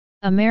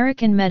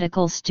American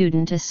Medical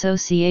Student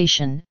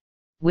Association,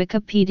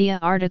 Wikipedia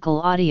article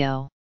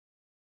audio.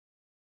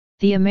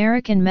 The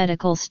American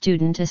Medical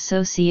Student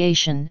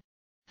Association,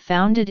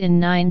 founded in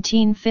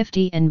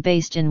 1950 and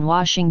based in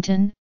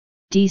Washington,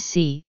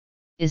 D.C.,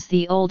 is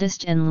the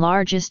oldest and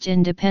largest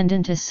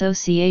independent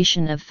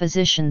association of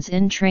physicians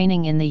in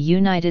training in the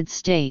United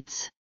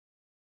States.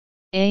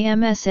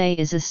 AMSA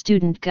is a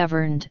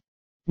student-governed,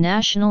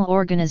 national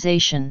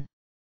organization.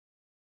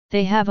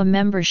 They have a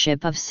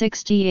membership of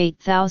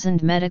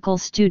 68,000 medical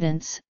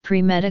students,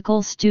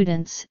 pre-medical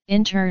students,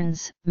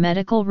 interns,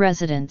 medical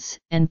residents,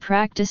 and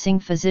practicing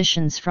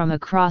physicians from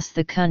across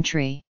the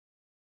country.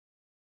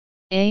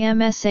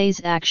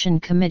 AMSA's action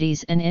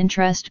committees and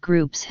interest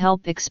groups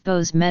help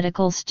expose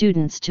medical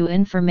students to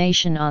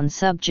information on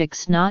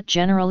subjects not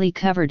generally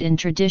covered in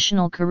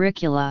traditional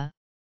curricula,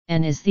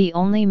 and is the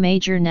only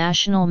major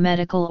national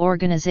medical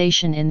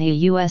organization in the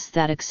U.S.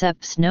 that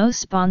accepts no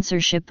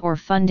sponsorship or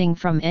funding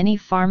from any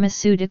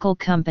pharmaceutical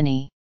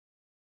company.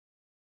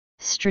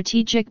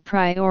 Strategic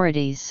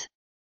priorities.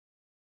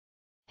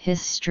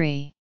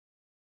 History.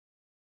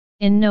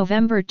 In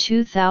November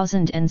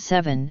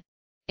 2007,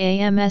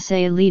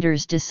 AMSA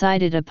leaders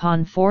decided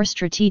upon 4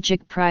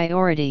 strategic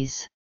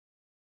priorities.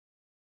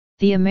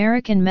 The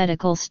American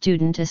Medical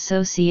Student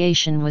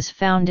Association was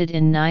founded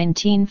in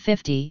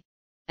 1950,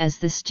 as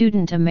the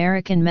Student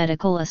American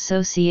Medical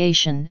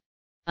Association,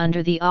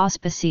 under the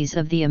auspices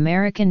of the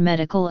American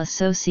Medical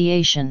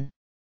Association.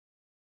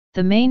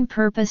 The main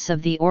purpose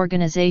of the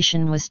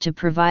organization was to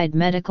provide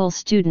medical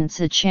students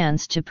a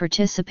chance to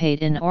participate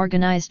in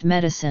organized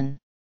medicine.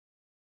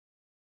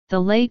 The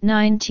late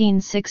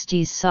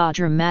 1960s saw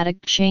dramatic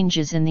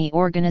changes in the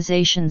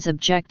organization's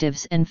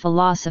objectives and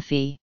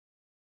philosophy.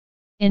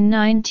 In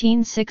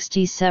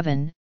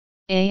 1967,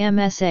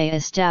 AMSA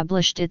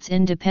established its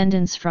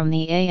independence from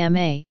the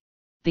AMA,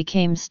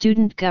 became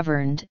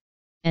student-governed,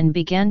 and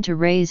began to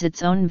raise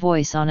its own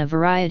voice on a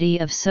variety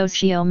of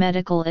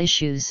socio-medical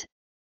issues,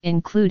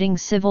 including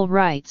civil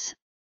rights,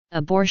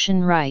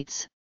 abortion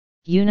rights,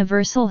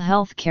 universal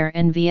healthcare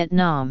and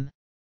Vietnam.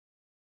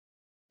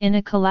 In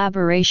a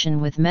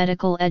collaboration with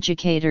medical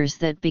educators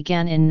that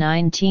began in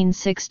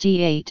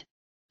 1968,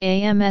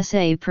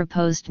 AMSA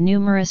proposed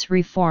numerous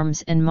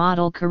reforms and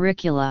model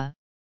curricula,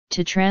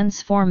 to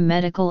transform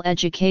medical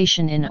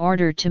education in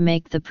order to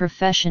make the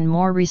profession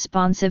more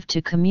responsive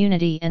to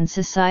community and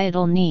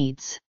societal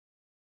needs.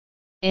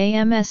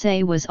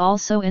 AMSA was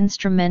also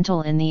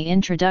instrumental in the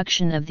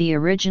introduction of the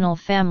original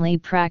Family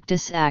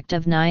Practice Act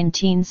of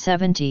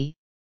 1970,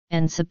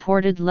 and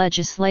supported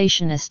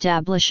legislation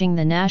establishing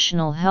the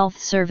National Health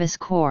Service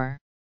Corps.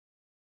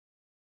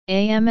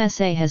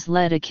 AMSA has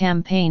led a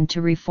campaign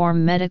to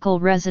reform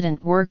medical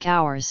resident work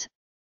hours,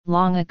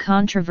 long a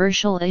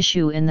controversial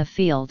issue in the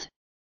field.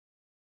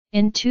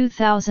 In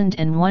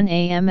 2001,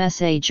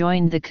 AMSA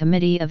joined the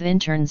Committee of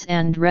Interns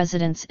and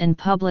Residents and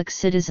Public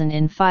Citizen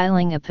in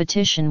filing a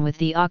petition with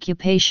the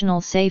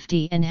Occupational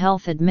Safety and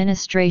Health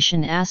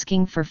Administration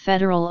asking for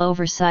federal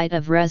oversight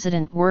of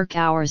resident work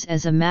hours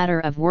as a matter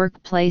of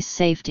workplace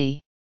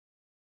safety.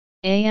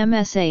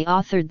 AMSA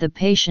authored the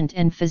Patient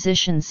and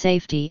Physician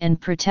Safety and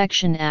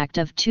Protection Act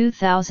of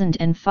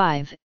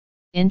 2005,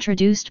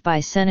 introduced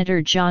by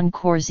Senator John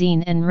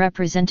Corzine and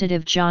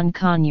Representative John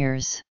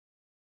Conyers.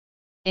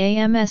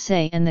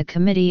 AMSA and the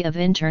Committee of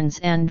Interns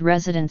and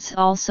Residents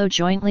also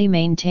jointly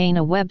maintain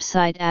a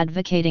website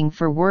advocating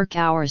for work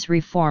hours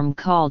reform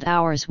called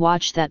Hours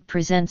Watch that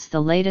presents the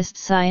latest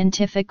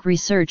scientific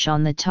research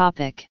on the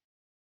topic.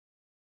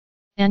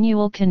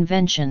 Annual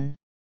Convention.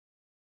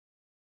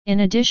 In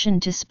addition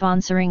to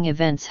sponsoring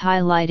events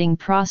highlighting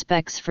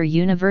prospects for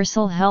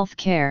universal health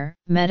care,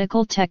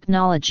 medical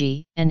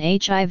technology, and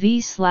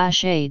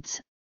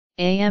HIV/AIDS,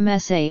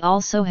 AMSA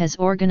also has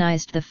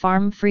organized the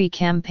Farm Free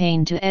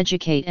campaign to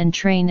educate and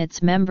train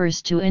its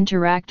members to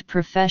interact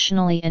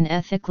professionally and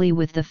ethically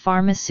with the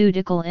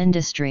pharmaceutical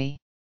industry.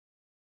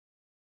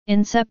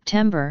 In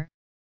September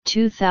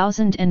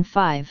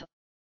 2005,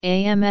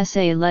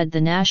 AMSA led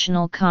the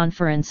National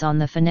Conference on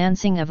the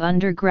Financing of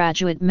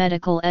Undergraduate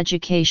Medical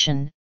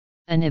Education,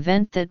 an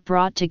event that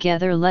brought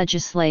together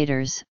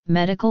legislators,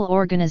 medical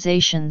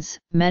organizations,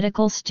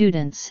 medical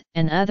students,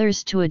 and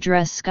others to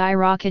address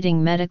skyrocketing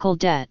medical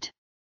debt.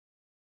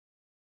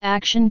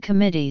 Action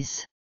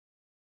Committees.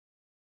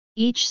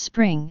 Each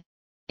spring,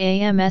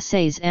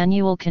 AMSA's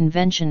annual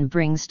convention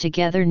brings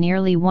together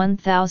nearly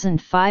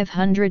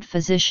 1,500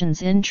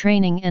 physicians in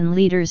training and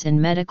leaders in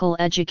medical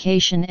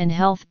education and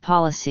health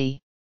policy.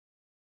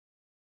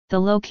 The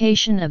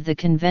location of the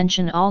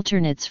convention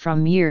alternates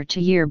from year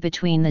to year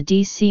between the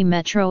D.C.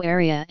 metro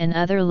area and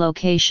other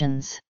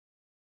locations.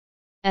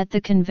 At the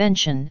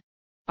convention,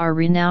 are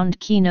renowned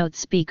keynote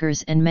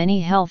speakers and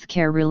many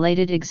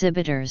healthcare-related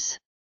exhibitors.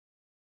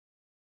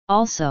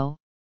 Also,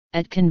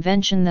 at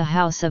convention the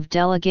House of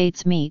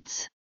Delegates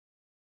meets.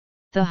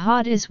 The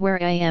HOD is where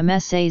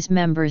AMSA's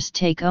members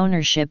take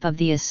ownership of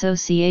the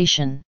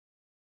association.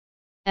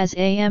 As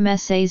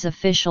AMSA's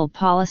official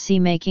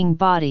policy-making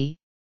body,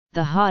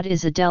 The HOD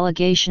is a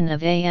delegation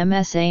of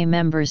AMSA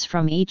members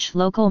from each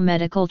local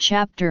medical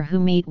chapter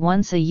who meet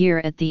once a year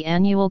at the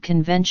annual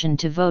convention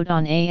to vote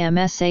on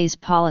AMSA's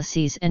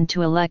policies and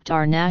to elect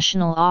our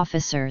national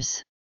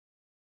officers.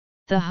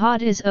 The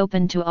HOD is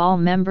open to all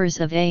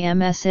members of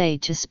AMSA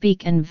to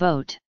speak and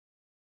vote.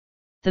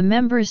 The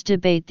members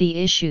debate the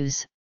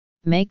issues,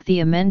 make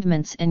the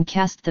amendments and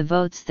cast the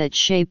votes that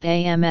shape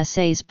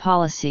AMSA's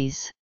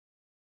policies.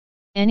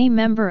 Any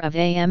member of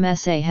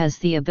AMSA has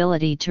the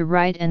ability to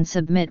write and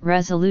submit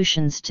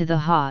resolutions to the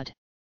HOD.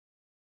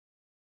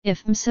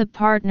 IFMSA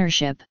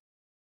Partnership.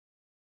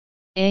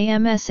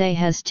 AMSA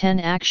has 10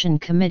 action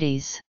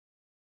committees.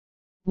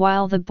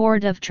 While the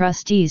Board of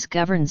Trustees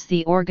governs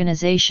the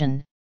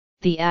organization,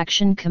 the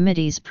action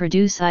committees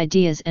produce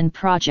ideas and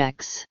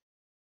projects.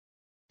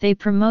 They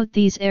promote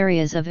these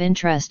areas of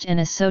interest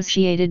and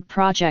associated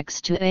projects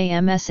to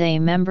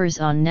AMSA members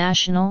on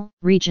national,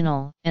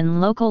 regional,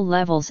 and local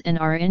levels and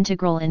are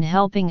integral in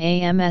helping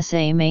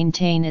AMSA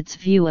maintain its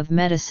view of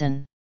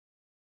medicine.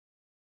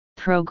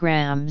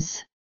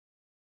 Programs.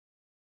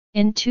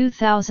 In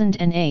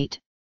 2008,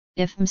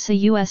 IFMSA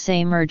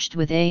USA merged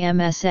with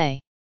AMSA.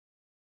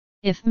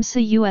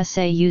 IFMSA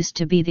USA used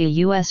to be the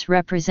U.S.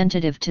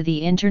 representative to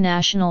the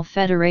International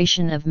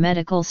Federation of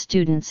Medical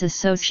Students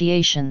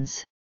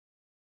Associations.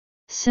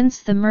 Since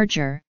the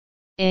merger,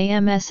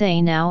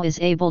 AMSA now is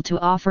able to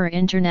offer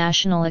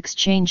international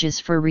exchanges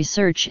for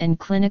research and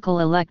clinical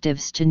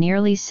electives to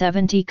nearly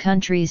 70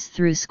 countries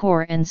through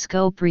SCORE and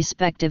SCOPE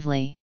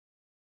respectively.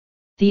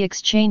 The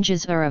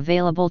exchanges are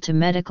available to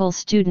medical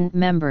student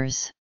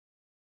members.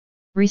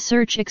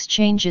 Research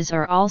exchanges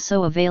are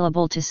also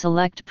available to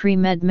select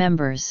pre-med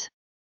members.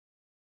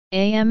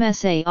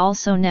 AMSA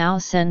also now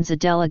sends a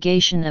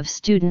delegation of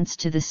students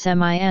to the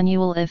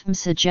semi-annual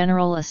IFMSA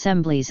General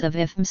Assemblies of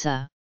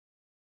IFMSA.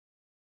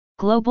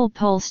 Global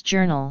Pulse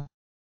Journal.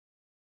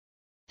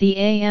 The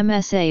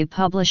AMSA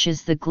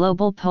publishes the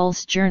Global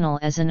Pulse Journal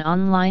as an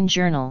online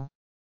journal.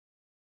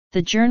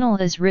 The journal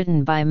is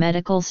written by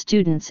medical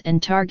students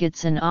and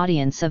targets an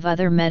audience of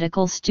other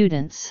medical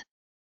students.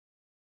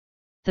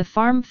 The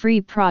Farm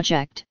Free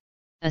Project,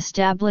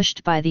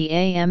 established by the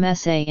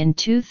AMSA in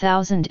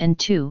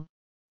 2002,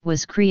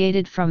 was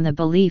created from the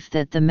belief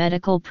that the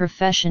medical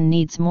profession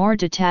needs more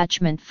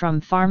detachment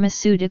from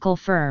pharmaceutical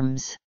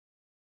firms.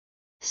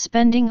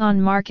 Spending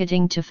on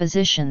marketing to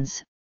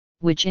physicians,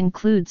 which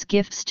includes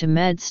gifts to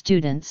med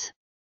students,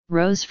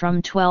 rose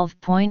from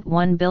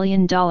 $12.1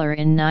 billion in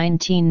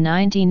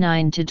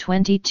 1999 to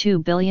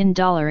 $22 billion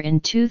in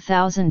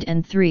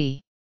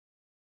 2003.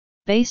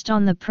 Based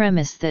on the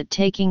premise that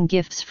taking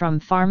gifts from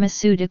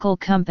pharmaceutical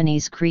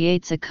companies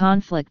creates a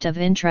conflict of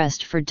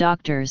interest for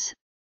doctors,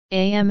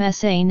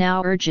 AMSA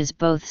now urges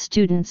both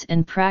students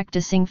and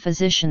practicing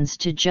physicians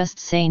to just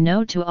say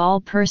no to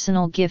all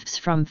personal gifts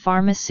from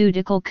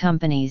pharmaceutical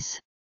companies.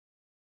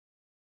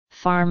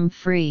 Farm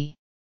Free.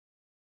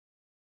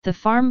 The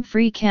Farm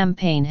Free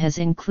campaign has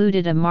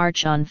included a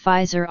march on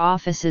Pfizer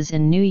offices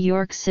in New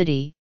York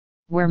City,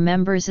 where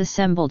members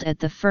assembled at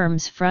the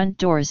firm's front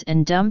doors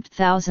and dumped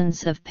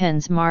thousands of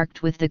pens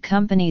marked with the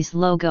company's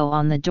logo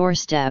on the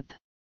doorstep.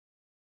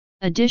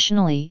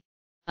 Additionally,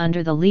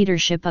 under the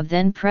leadership of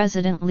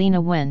then-President Lena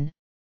Wen,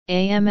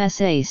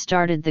 AMSA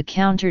started the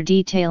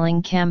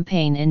counter-detailing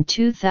campaign in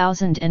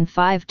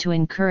 2005 to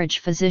encourage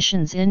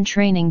physicians in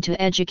training to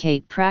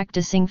educate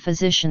practicing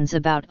physicians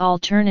about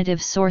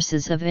alternative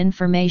sources of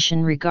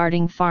information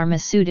regarding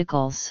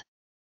pharmaceuticals.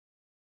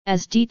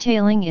 As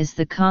detailing is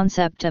the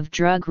concept of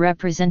drug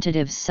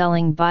representatives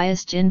selling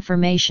biased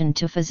information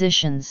to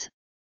physicians,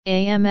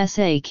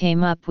 AMSA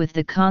came up with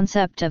the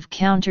concept of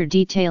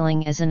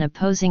counter-detailing as an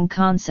opposing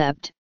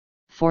concept,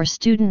 for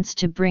students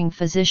to bring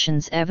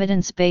physicians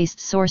evidence-based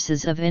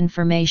sources of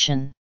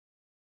information.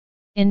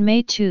 In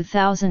May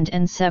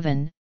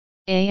 2007,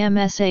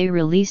 AMSA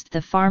released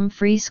the Farm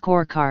Free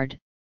Scorecard,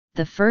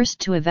 the first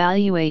to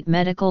evaluate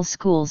medical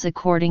schools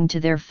according to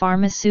their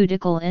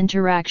pharmaceutical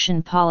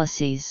interaction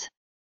policies.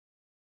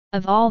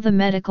 Of all the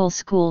medical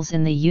schools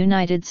in the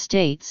United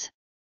States,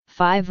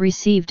 5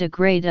 received a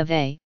grade of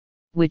A,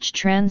 which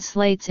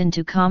translates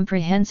into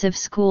comprehensive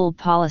school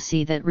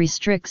policy that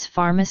restricts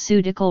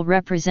pharmaceutical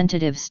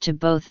representatives to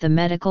both the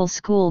medical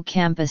school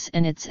campus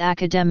and its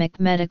academic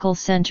medical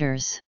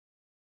centers.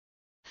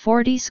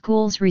 40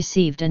 schools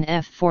received an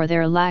F for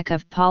their lack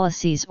of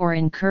policies or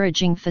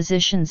encouraging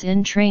physicians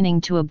in training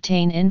to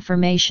obtain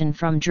information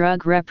from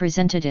drug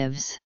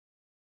representatives.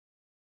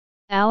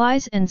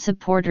 Allies and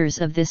supporters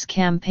of this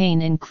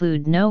campaign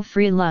include No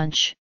Free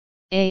Lunch,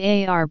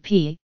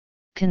 AARP,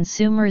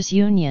 Consumers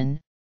Union,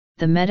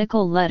 the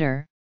Medical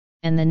Letter,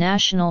 and the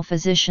National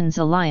Physicians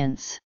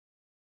Alliance.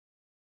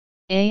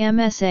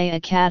 AMSA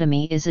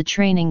Academy is a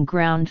training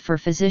ground for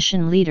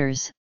physician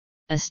leaders,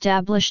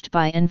 established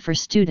by and for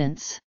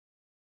students.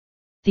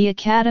 The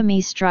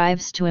Academy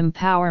strives to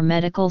empower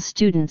medical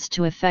students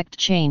to effect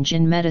change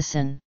in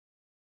medicine.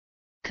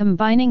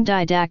 Combining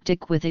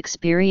didactic with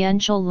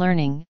experiential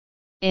learning,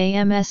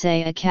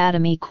 AMSA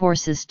Academy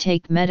courses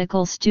take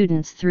medical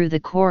students through the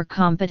core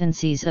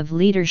competencies of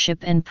leadership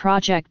and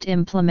project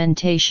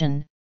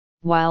implementation,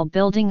 while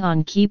building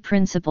on key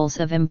principles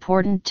of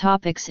important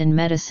topics in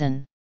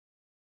medicine.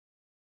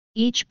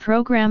 Each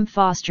program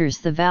fosters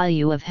the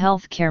value of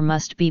healthcare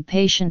must be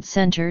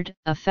patient-centered,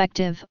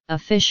 effective,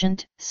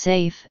 efficient,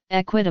 safe,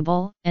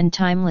 equitable, and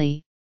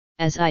timely,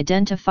 as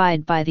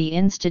identified by the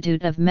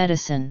Institute of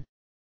Medicine.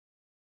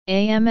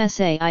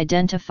 AMSA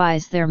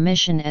identifies their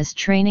mission as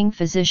training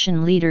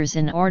physician leaders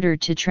in order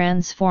to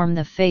transform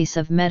the face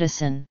of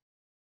medicine.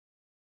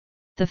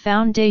 The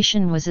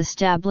foundation was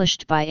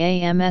established by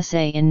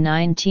AMSA in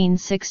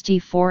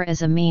 1964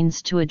 as a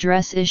means to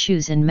address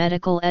issues in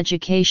medical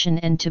education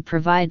and to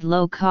provide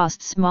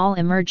low-cost small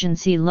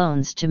emergency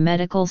loans to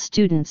medical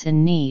students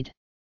in need.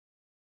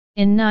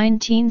 In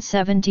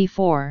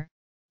 1974,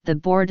 the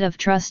Board of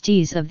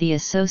Trustees of the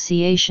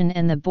Association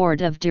and the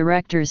Board of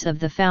Directors of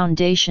the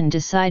Foundation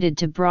decided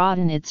to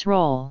broaden its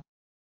role.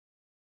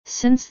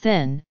 Since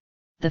then,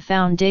 the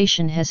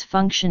Foundation has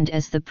functioned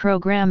as the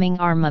programming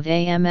arm of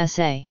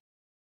AMSA.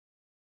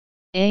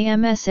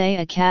 AMSA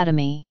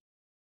Academy.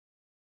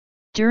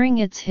 During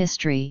its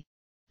history,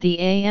 the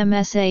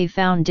AMSA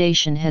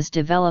Foundation has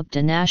developed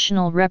a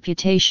national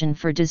reputation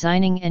for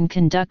designing and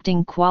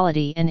conducting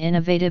quality and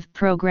innovative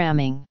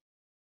programming.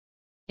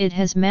 It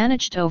has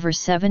managed over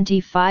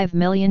 $75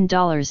 million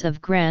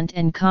of grant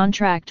and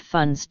contract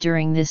funds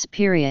during this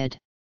period.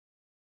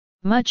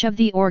 Much of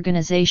the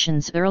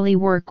organization's early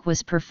work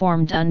was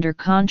performed under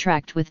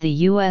contract with the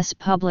U.S.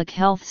 Public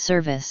Health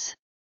Service.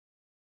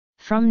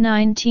 From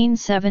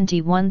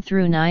 1971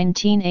 through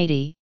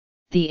 1980,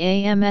 the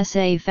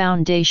AMSA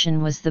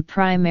Foundation was the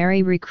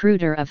primary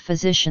recruiter of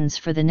physicians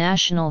for the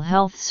National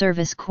Health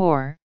Service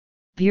Corps,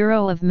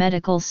 Bureau of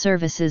Medical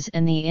Services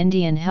and the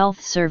Indian Health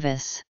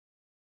Service.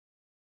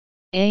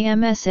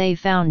 AMSA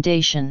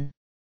Foundation.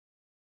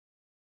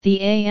 The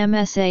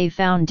AMSA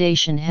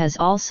Foundation has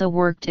also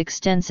worked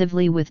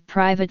extensively with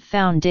private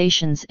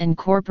foundations and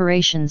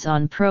corporations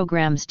on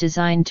programs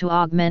designed to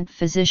augment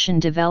physician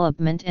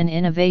development and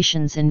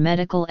innovations in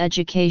medical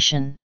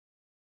education.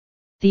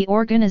 The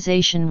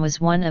organization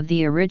was one of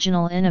the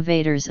original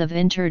innovators of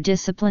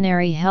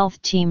interdisciplinary health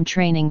team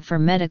training for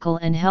medical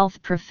and health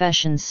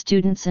professions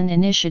students, an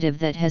initiative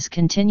that has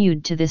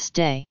continued to this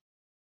day.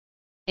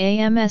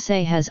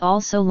 AMSA has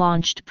also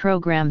launched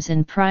programs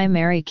in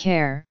primary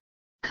care,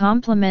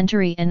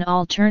 complementary and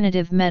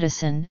alternative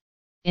medicine,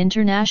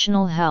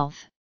 international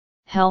health,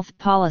 health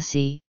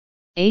policy,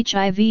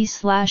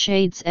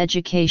 HIV/AIDS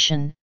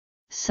education,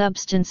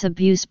 substance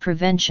abuse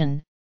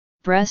prevention,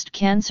 breast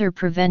cancer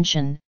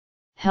prevention,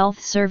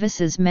 health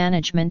services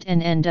management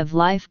and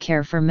end-of-life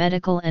care for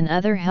medical and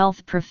other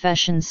health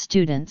professions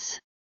students.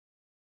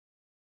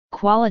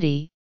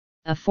 Quality,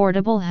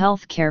 affordable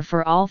healthcare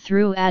for all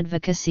through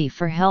advocacy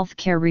for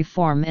healthcare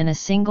reform and a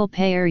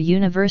single-payer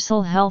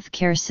universal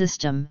healthcare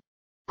system.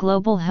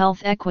 Global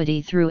health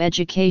equity through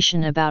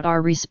education about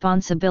our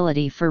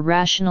responsibility for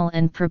rational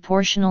and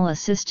proportional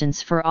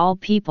assistance for all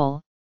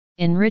people,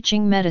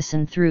 enriching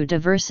medicine through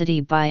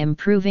diversity by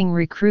improving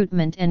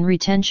recruitment and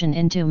retention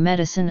into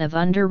medicine of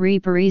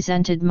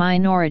underrepresented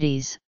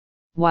minorities,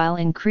 while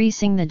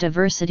increasing the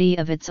diversity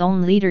of its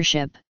own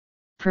leadership,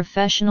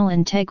 professional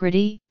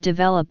integrity,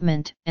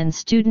 development, and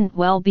student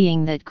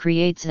well-being that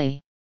creates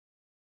a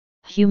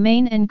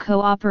humane and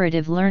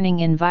cooperative learning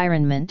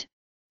environment,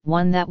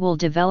 one that will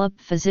develop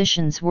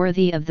physicians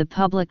worthy of the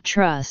public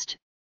trust,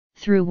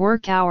 through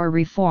work hour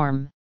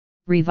reform,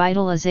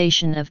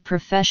 revitalization of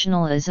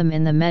professionalism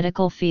in the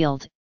medical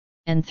field,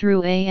 and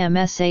through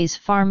AMSA's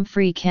Farm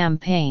Free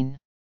campaign.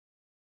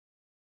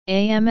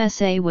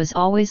 AMSA was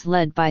always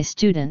led by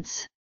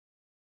students.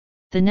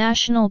 The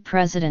national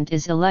president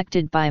is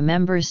elected by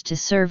members to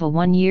serve a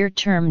one-year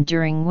term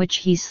during which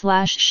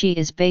he/she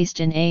is based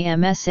in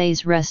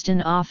AMSA's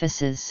Reston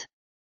offices.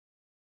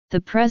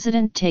 The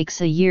president takes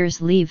a year's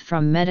leave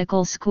from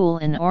medical school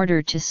in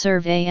order to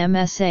serve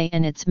AMSA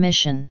and its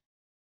mission.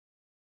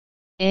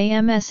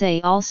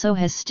 AMSA also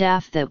has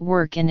staff that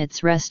work in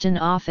its Reston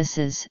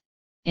offices,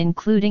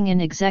 including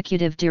an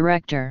executive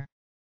director.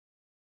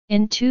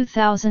 In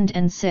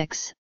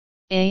 2006,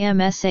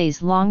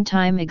 AMSA's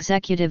longtime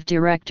executive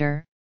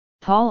director,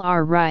 Paul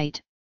R.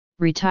 Wright,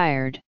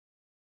 retired.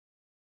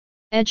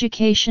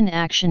 Education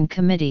Action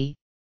Committee,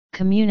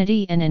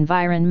 Community and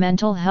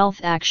Environmental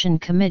Health Action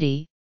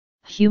Committee,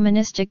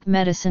 Humanistic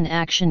Medicine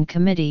Action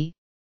Committee,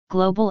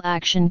 Global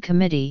Action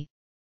Committee,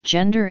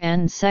 Gender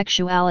and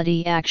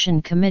Sexuality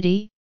Action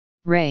Committee,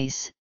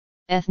 Race,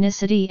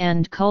 Ethnicity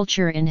and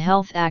Culture in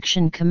Health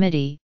Action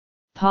Committee,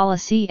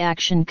 Policy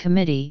Action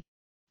Committee,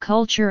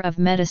 Culture of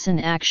Medicine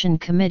Action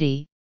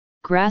Committee,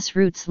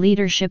 Grassroots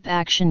Leadership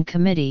Action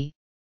Committee,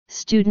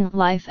 Student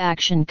Life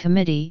Action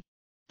Committee,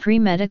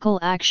 Pre-Medical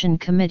Action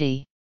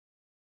Committee.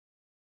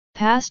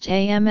 Past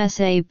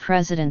AMSA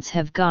presidents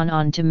have gone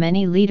on to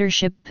many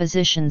leadership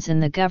positions in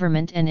the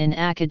government and in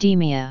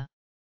academia.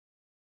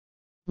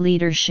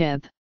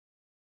 Leadership.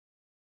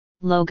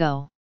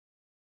 Logo.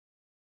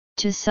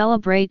 To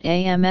celebrate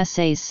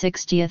AMSA's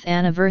 60th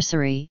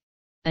anniversary,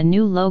 a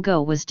new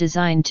logo was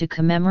designed to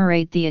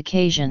commemorate the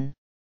occasion.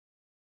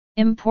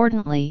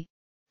 Importantly,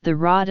 the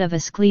rod of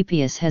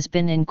Asclepius has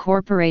been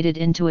incorporated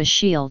into a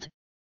shield,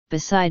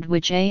 beside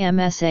which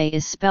AMSA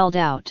is spelled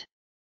out.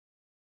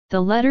 The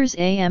letters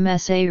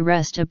AMSA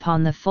rest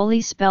upon the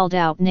fully spelled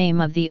out name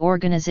of the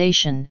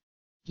organization,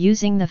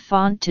 using the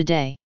font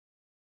Today.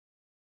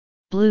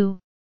 Blue,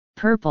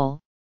 purple.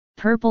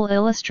 Purple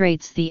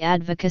illustrates the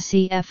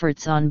advocacy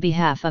efforts on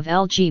behalf of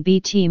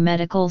LGBT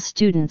medical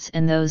students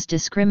and those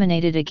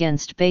discriminated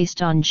against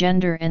based on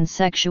gender and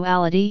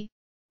sexuality.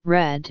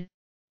 Red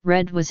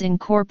was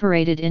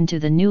incorporated into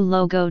the new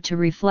logo to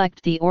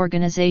reflect the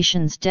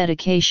organization's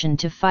dedication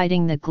to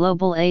fighting the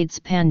global AIDS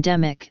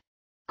pandemic.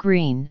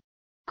 Green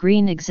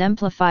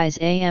exemplifies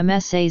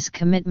AMSA's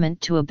commitment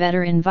to a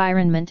better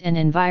environment and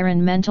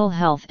environmental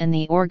health and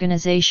the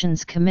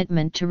organization's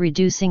commitment to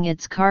reducing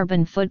its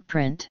carbon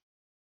footprint.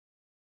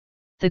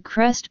 The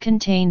crest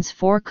contains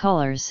 4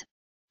 colors,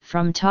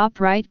 from top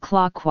right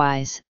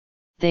clockwise.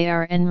 They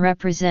are and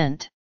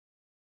represent.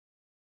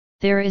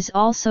 There is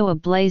also a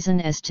blazon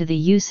as to the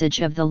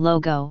usage of the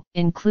logo,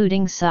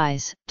 including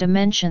size,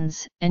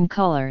 dimensions, and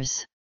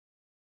colors.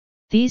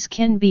 These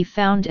can be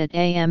found at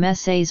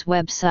AMSA's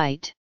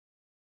website.